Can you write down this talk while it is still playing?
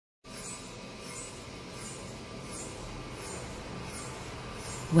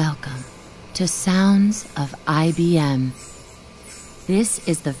Welcome to Sounds of IBM. This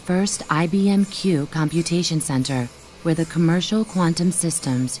is the first IBM-Q computation center where the commercial quantum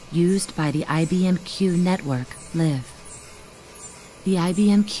systems used by the IBM-Q network live. The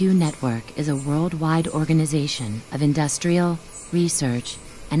IBM-Q network is a worldwide organization of industrial, research,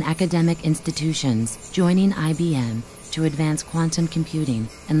 and academic institutions joining IBM to advance quantum computing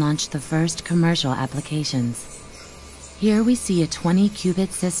and launch the first commercial applications. Here we see a 20-qubit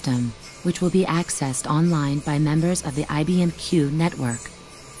system, which will be accessed online by members of the IBM-Q network.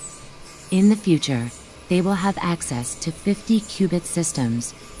 In the future, they will have access to 50-qubit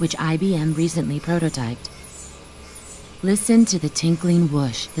systems, which IBM recently prototyped. Listen to the tinkling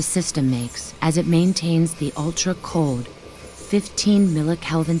whoosh the system makes as it maintains the ultra-cold 15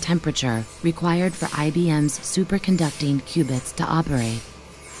 millikelvin temperature required for IBM's superconducting qubits to operate.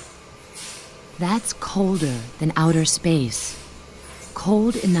 That's colder than outer space.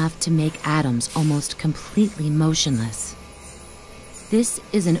 Cold enough to make atoms almost completely motionless. This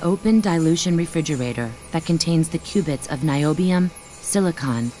is an open dilution refrigerator that contains the qubits of niobium,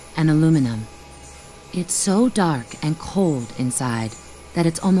 silicon, and aluminum. It's so dark and cold inside that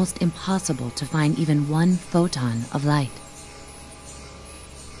it's almost impossible to find even one photon of light.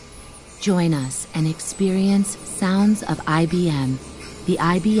 Join us and experience Sounds of IBM, the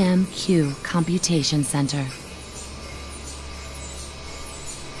IBM-Q Computation Center.